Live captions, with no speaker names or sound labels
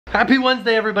Happy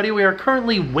Wednesday, everybody. We are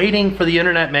currently waiting for the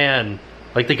internet man,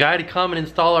 like the guy to come and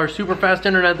install our super fast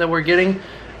internet that we're getting.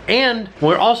 And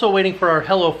we're also waiting for our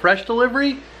HelloFresh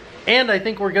delivery. And I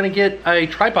think we're gonna get a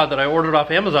tripod that I ordered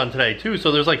off Amazon today too.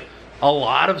 So there's like a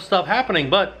lot of stuff happening,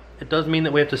 but it does mean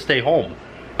that we have to stay home.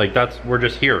 Like we're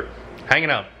just here,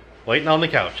 hanging out, waiting on the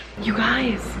couch. You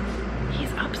guys,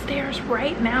 he's upstairs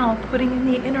right now putting in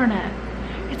the internet.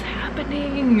 It's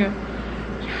happening.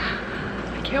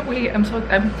 I can't wait.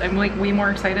 I'm like way more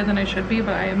excited than I should be,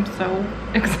 but I am so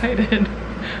excited.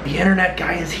 The internet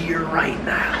guy is here right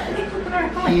now.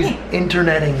 He's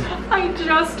interneting. I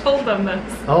just told them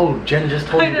this. Oh, Jen just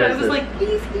told you guys I was like,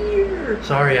 he's here.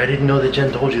 Sorry, I didn't know that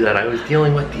Jen told you that. I was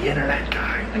dealing with the internet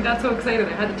guy. I got so excited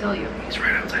I had to tell you. He's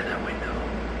right outside that window.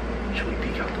 Should we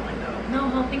peek out the window? No,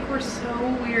 he'll think we're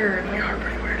so weird. We are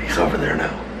pretty weird. He's over there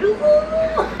now.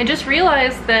 I just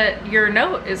realized that your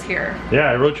note is here. Yeah,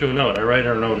 I wrote you a note. I write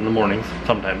our note in the mornings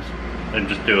sometimes and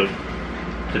just do it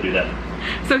to do that.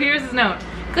 So here's his note.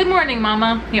 Good morning,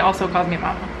 Mama. He also calls me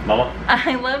Mama. Mama?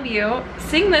 I love you.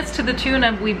 Sing this to the tune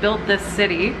of We Built This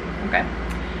City. Okay.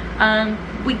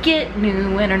 We get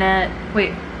new internet.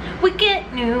 Wait. We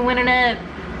get new internet.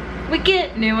 We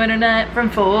get new internet from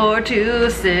 4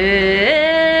 to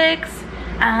 6.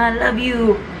 I love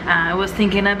you. I was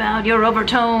thinking about your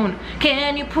overtone.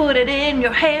 Can you put it in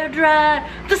your hair dry?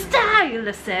 The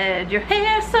stylist said your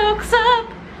hair soaks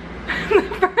up. The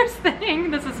first thing,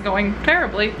 this is going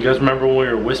terribly. You guys remember when we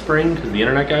were whispering because the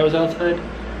internet guy was outside?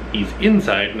 He's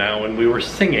inside now and we were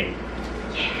singing.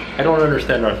 Yeah. I don't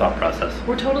understand our thought process.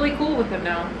 We're totally cool with him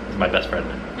now. He's my best friend.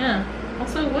 Yeah.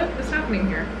 Also, what is happening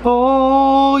here?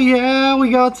 Oh yeah,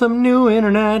 we got some new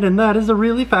internet and that is a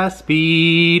really fast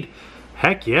speed.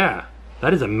 Heck yeah.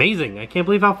 That is amazing. I can't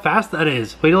believe how fast that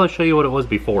is. Wait till I show you what it was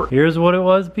before. Here's what it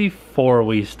was before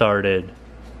we started.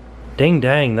 Dang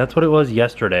dang, that's what it was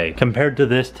yesterday compared to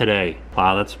this today.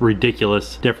 Wow, that's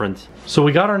ridiculous difference. So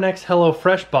we got our next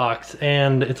HelloFresh box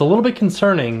and it's a little bit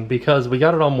concerning because we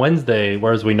got it on Wednesday,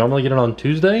 whereas we normally get it on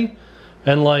Tuesday.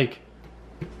 And like,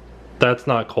 that's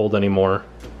not cold anymore.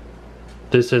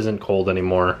 This isn't cold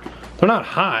anymore. They're not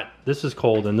hot. This is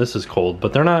cold and this is cold,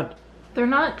 but they're not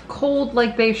cold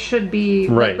like they should be.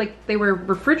 Right. Like they were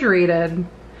refrigerated.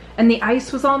 And the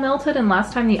ice was all melted, and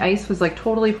last time the ice was like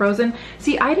totally frozen.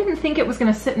 See, I didn't think it was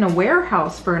gonna sit in a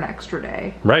warehouse for an extra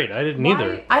day. Right, I didn't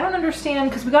either. I don't understand,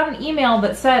 because we got an email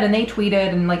that said, and they tweeted,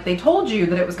 and like they told you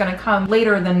that it was gonna come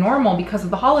later than normal because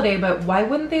of the holiday, but why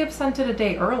wouldn't they have sent it a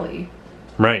day early?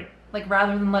 Right. Like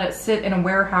rather than let it sit in a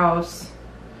warehouse.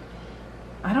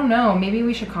 I don't know, maybe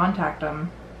we should contact them.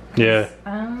 Yeah.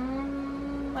 I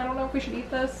don't know if we should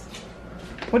eat this.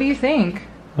 What do you think?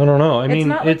 I don't know, I mean, it's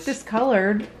not like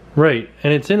discolored. Right,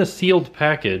 and it's in a sealed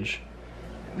package.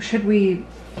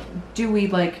 Do we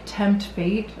like tempt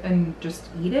fate and just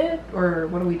eat it? Or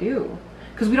what do we do?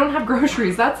 Because we don't have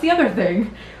groceries, that's the other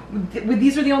thing.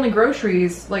 These are the only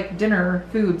groceries, like dinner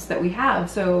foods that we have,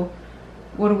 so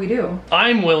what do we do?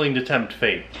 I'm willing to tempt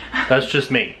fate. That's just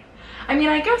me. I mean,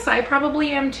 I guess I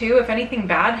probably am too. If anything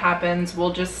bad happens,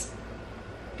 we'll just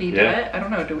be dead. I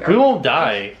don't know. We won't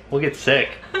die. We'll get sick.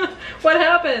 What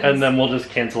happens? And then we'll just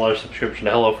cancel our subscription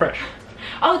to HelloFresh.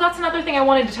 Oh, that's another thing I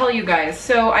wanted to tell you guys.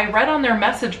 So I read on their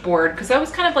message board, because I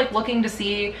was kind of like looking to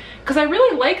see, because I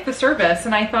really like the service,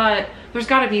 and I thought there's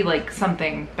got to be like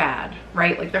something bad,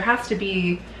 right? Like there has to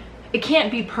be, it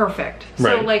can't be perfect.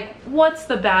 So right. Like, what's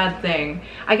the bad thing?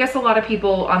 I guess a lot of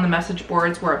people on the message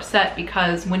boards were upset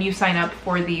because when you sign up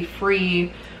for the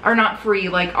free, or not free,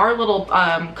 like our little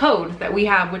code that we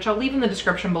have, which I'll leave in the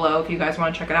description below. If you guys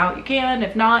want to check it out, you can.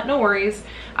 If not, no worries.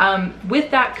 With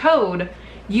that code,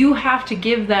 you have to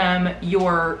give them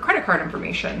your credit card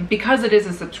information because it is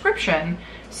a subscription.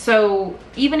 So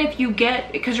even if you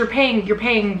get, because you're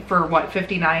paying for what,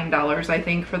 $59 I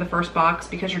think for the first box,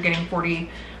 because you're getting $40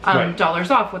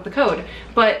 off with the code,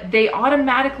 but they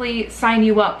automatically sign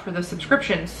you up for the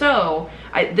subscription. So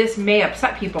this may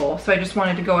upset people, so I just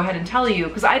wanted to go ahead and tell you,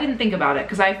 because I didn't think about it,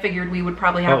 because I figured we would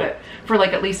probably have it for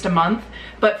like at least a month.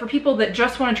 But for people that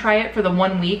just want to try it for the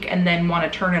 1 week and then want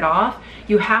to turn it off,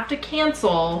 you have to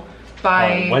cancel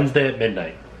by Wednesday at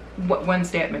midnight.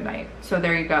 Wednesday at midnight. So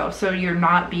there you go. So you're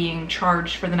not being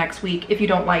charged for the next week if you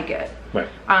don't like it. Right.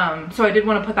 So I did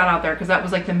want to put that out there because that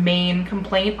was like the main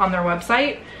complaint on their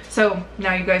website. So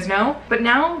now you guys know. But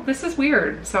now this is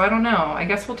weird. So I don't know. I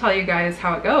guess we'll tell you guys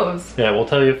how it goes. Yeah, we'll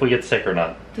tell you if we get sick or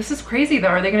not. This is crazy though.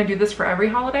 Are they going to do this for every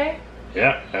holiday?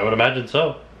 Yeah, I would imagine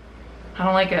so. I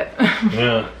don't like it.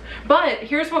 Yeah. But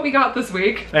here's what we got this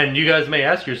week. And you guys may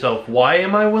ask yourself, why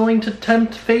am I willing to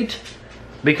tempt fate?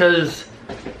 Because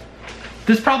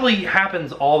This probably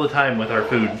happens all the time with our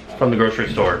food from the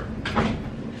grocery store.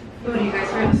 Oh, do you guys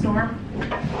hear the storm?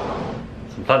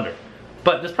 Some thunder.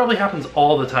 But this probably happens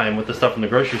all the time with the stuff in the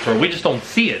grocery store. We just don't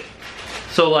see it.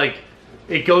 So like,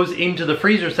 it goes into the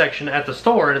freezer section at the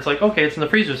store and it's like, okay, it's in the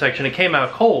freezer section. It came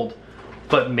out cold,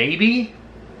 but maybe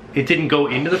it didn't go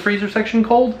into the freezer section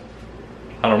cold?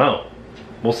 I don't know.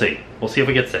 We'll see. We'll see if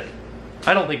we get sick.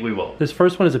 I don't think we will. This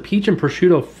first one is a peach and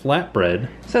prosciutto flatbread.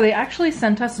 So they actually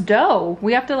sent us dough.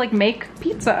 We have to like make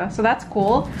pizza, so that's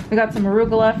cool. We got some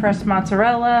arugula, fresh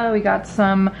mozzarella, we got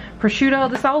some prosciutto.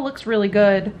 This all looks really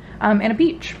good. And a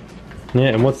peach. Yeah,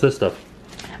 and what's this stuff?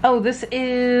 Oh, this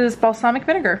is balsamic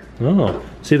vinegar. Oh,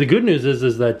 see the good news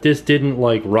is that this didn't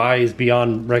like rise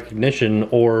beyond recognition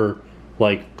or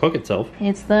like cook itself.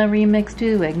 It's the remix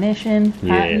to Ignition,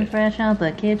 Yeah. hot and fresh out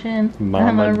the kitchen.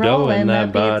 Mama I'm dough in rolling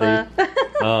that body. pizza.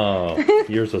 Oh,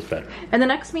 yours was better. And the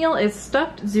next meal is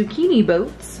stuffed zucchini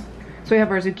boats. So we have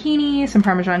our zucchini, some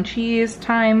Parmesan cheese,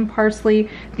 thyme, parsley.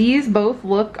 These both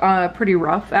look pretty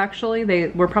rough actually.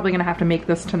 We're probably gonna have to make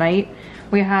this tonight.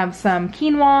 We have some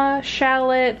quinoa,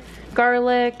 shallot,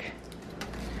 garlic,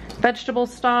 vegetable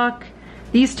stock.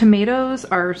 These tomatoes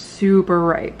are super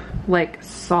ripe, like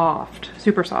soft,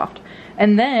 super soft.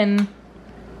 And then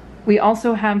we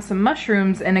also have some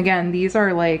mushrooms, and again, these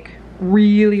are like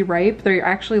really ripe. They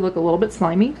actually look a little bit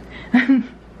slimy.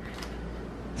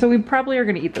 So we probably are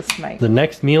gonna eat this tonight. The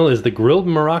next meal is the grilled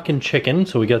Moroccan chicken.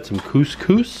 So we got some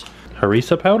couscous,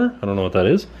 harissa powder, I don't know what that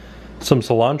is, some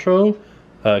cilantro,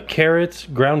 carrots,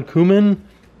 ground cumin,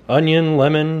 onion,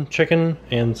 lemon, chicken,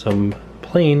 and some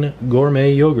plain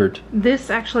gourmet yogurt. This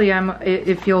actually,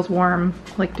 it feels warm.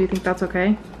 Like, do you think that's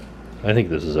okay? I think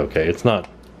this is okay. It's not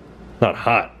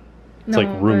hot. It's No,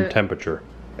 like room but- temperature.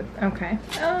 Okay.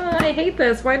 I hate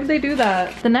this. Why did they do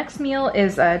that? The next meal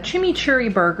is a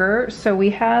chimichurri burger. So we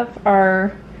have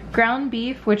our ground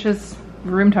beef, which is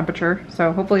room temperature,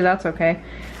 so hopefully that's okay.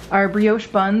 Our brioche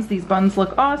buns. These buns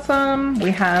look awesome. We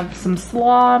have some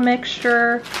slaw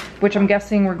mixture, which I'm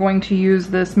guessing we're going to use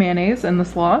this mayonnaise in the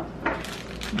slaw.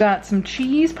 Got some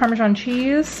cheese, Parmesan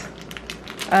cheese,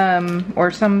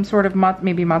 or some sort of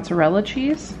maybe mozzarella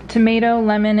cheese. Tomato,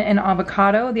 lemon, and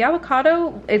avocado. The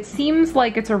avocado, it seems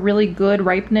like it's a really good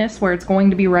ripeness where it's going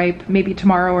to be ripe maybe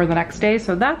tomorrow or the next day,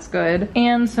 so that's good.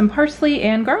 And some parsley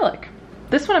and garlic.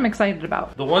 This one I'm excited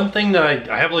about. The one thing that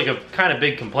I have like a kind of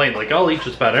big complaint, like I'll eat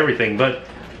just about everything, but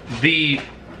the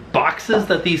boxes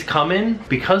that these come in,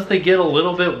 because they get a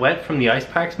little bit wet from the ice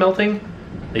packs melting,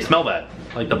 they smell bad.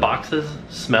 Like the boxes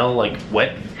smell like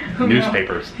wet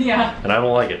newspapers. Yeah. And I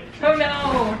don't like it. Oh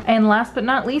no. And last but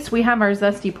not least, we have our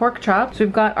zesty pork chops.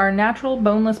 We've got our natural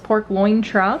boneless pork loin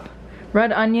chop,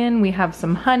 red onion, we have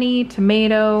some honey,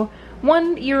 tomato,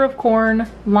 1 ear of corn,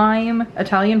 lime,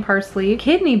 Italian parsley,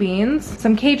 kidney beans,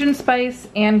 some Cajun spice,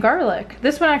 and garlic.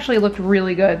 This one actually looked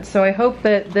really good, so I hope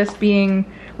that this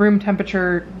being room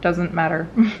temperature doesn't matter.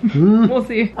 We'll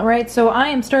see. All right, so I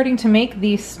am starting to make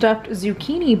these stuffed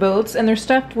zucchini boats, and they're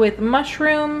stuffed with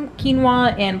mushroom,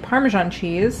 quinoa, and Parmesan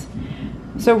cheese.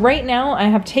 So right now I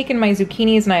have taken my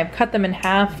zucchinis and I have cut them in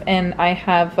half, and I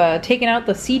have taken out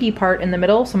the seedy part in the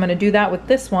middle, so I'm gonna do that with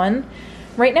this one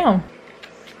right now.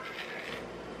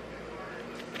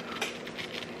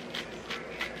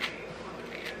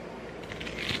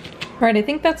 Alright, I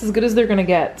think that's as good as they're gonna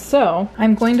get. So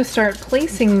I'm going to start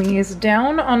placing these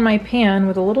down on my pan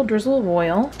with a little drizzle of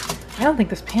oil. I don't think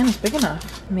this pan is big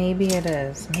enough. Maybe it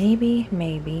is. Maybe.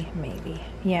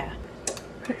 Yeah.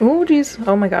 Oh geez.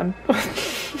 Oh my god.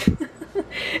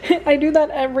 I do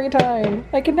that every time.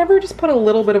 I can never just put a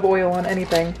little bit of oil on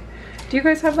anything. Do you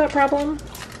guys have that problem?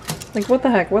 Like what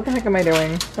the heck? What the heck am I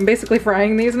doing? I'm basically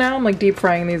frying these now. I'm like deep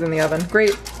frying these in the oven.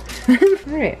 Great.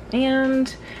 Alright,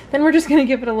 and then we're just gonna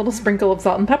give it a little sprinkle of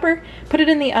salt and pepper, put it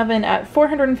in the oven at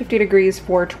 450 degrees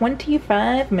for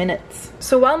 25 minutes.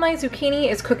 So while my zucchini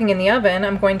is cooking in the oven,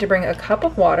 I'm going to bring a cup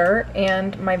of water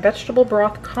and my vegetable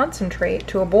broth concentrate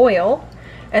to a boil,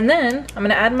 and then I'm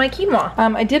gonna add my quinoa.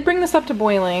 I did bring this up to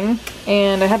boiling,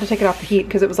 and I had to take it off the heat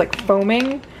because it was like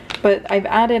foaming. But I've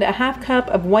added a half cup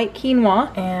of white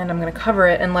quinoa, and I'm gonna cover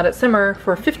it and let it simmer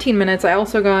for 15 minutes. I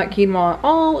also got quinoa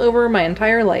all over my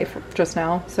entire life just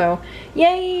now, so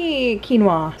yay,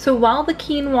 quinoa. So while the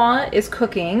quinoa is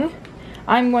cooking,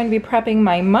 I'm going to be prepping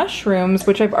my mushrooms,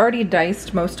 which I've already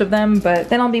diced most of them, but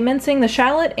then I'll be mincing the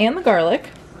shallot and the garlic.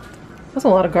 That's a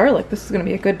lot of garlic. This is gonna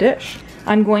be a good dish.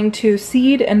 I'm going to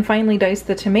seed and finely dice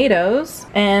the tomatoes,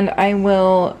 and I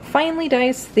will finely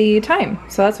dice the thyme.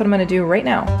 So that's what I'm gonna do right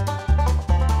now.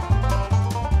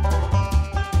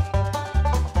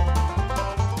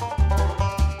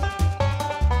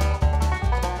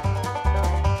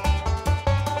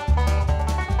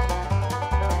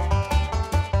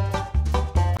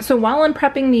 So while I'm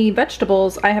prepping the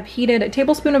vegetables, I have heated a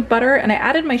tablespoon of butter and I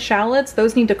added my shallots.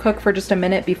 Those need to cook for just a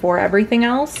minute before everything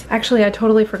else. Actually, I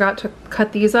totally forgot to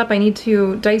cut these up. I need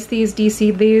to dice these,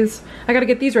 de-seed these. I gotta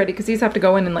get these ready because these have to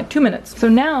go in like 2 minutes. So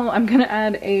now I'm gonna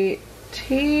add a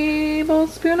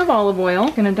tablespoon of olive oil.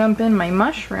 I'm gonna dump in my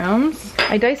mushrooms.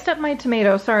 I diced up my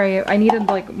tomato. Sorry, I needed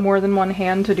like more than one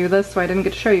hand to do this, so I didn't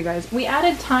get to show you guys. We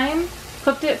added thyme,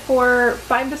 cooked it for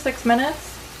 5 to 6 minutes.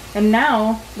 And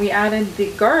now we added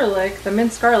the garlic, the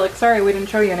minced garlic. Sorry we didn't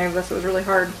show you any of this, it was really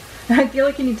hard. I feel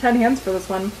like you need 10 hands for this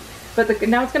one. But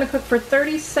now it's gonna cook for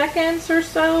 30 seconds or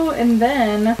so, and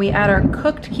then we add our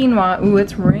cooked quinoa. Ooh,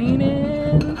 it's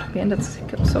raining. Bandit's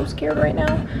so scared right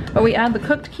now. But we add the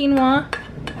cooked quinoa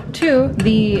to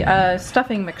the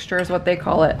stuffing mixture is what they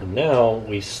call it. And now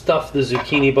we stuff the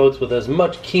zucchini boats with as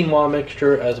much quinoa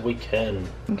mixture as we can.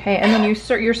 Okay, and then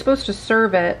you're supposed to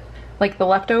serve it like the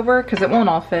leftover, because it won't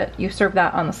all fit. You serve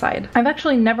that on the side. I've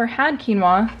actually never had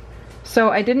quinoa, so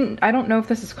I don't know if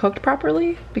this is cooked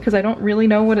properly, because I don't really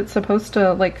know what it's supposed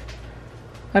to, like,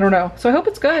 I don't know. So I hope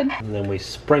it's good. And then we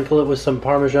sprinkle it with some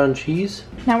Parmesan cheese.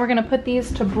 Now we're gonna put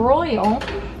these to broil,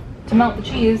 to melt the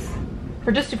cheese,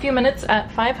 for just a few minutes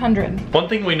at 500. One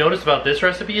thing we noticed about this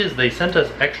recipe is they sent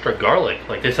us extra garlic.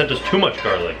 Like, they sent us too much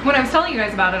garlic. When I was telling you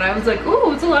guys about it, I was like,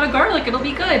 ooh, it's a lot of garlic, it'll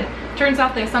be good. Turns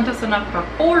out they sent us enough for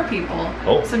 4 people.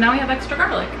 Oh. So now we have extra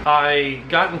garlic. I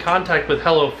got in contact with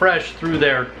HelloFresh through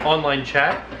their online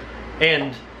chat,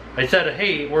 and I said,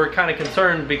 hey, we're kind of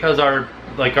concerned because our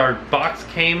box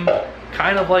came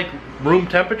kind of like room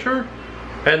temperature,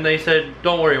 and they said,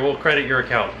 don't worry, we'll credit your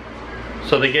account.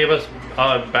 So they gave us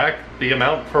back the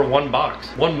amount for 1 box,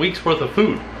 1 week's worth of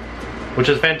food, which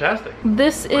is fantastic.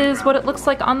 This is what it looks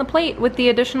like on the plate with the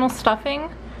additional stuffing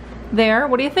there.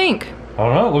 What do you think? I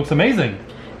don't know, it looks amazing.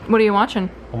 What are you watching?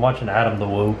 I'm watching Adam the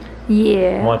Woo.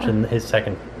 Yeah. I'm watching his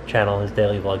second channel, his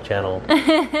daily vlog channel.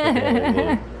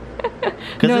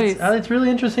 Because Nice. it's really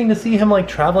interesting to see him like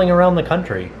traveling around the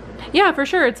country. Yeah, for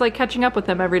sure. It's like catching up with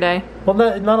them every day. Well,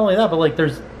 not only that, but like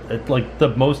there's like the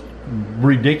most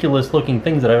ridiculous looking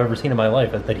things that I've ever seen in my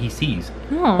life that he sees.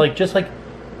 Oh. Like just like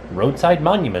roadside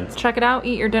monuments. Check it out,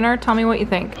 eat your dinner, tell me what you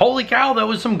think. Holy cow, that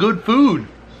was some good food.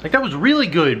 Like that was really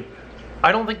good.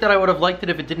 I don't think that I would have liked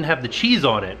it if it didn't have the cheese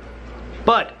on it,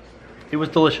 but it was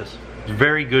delicious. It was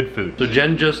very good food. So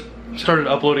Jen just started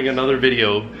uploading another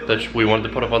video that we wanted to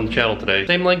put up on the channel today.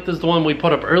 Same length as the one we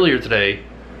put up earlier today.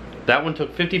 That one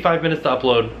took 55 minutes to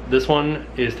upload. This one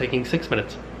is taking 6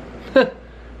 minutes.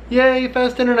 Yay,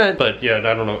 fast internet. But yeah, I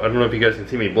don't know if you guys can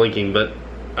see me blinking, but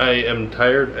I am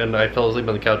tired and I fell asleep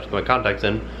on the couch with my contacts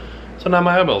in. So now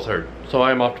my eyeballs hurt. So I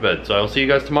am off to bed. So I will see you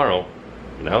guys tomorrow.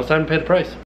 Now it's time to pay the price.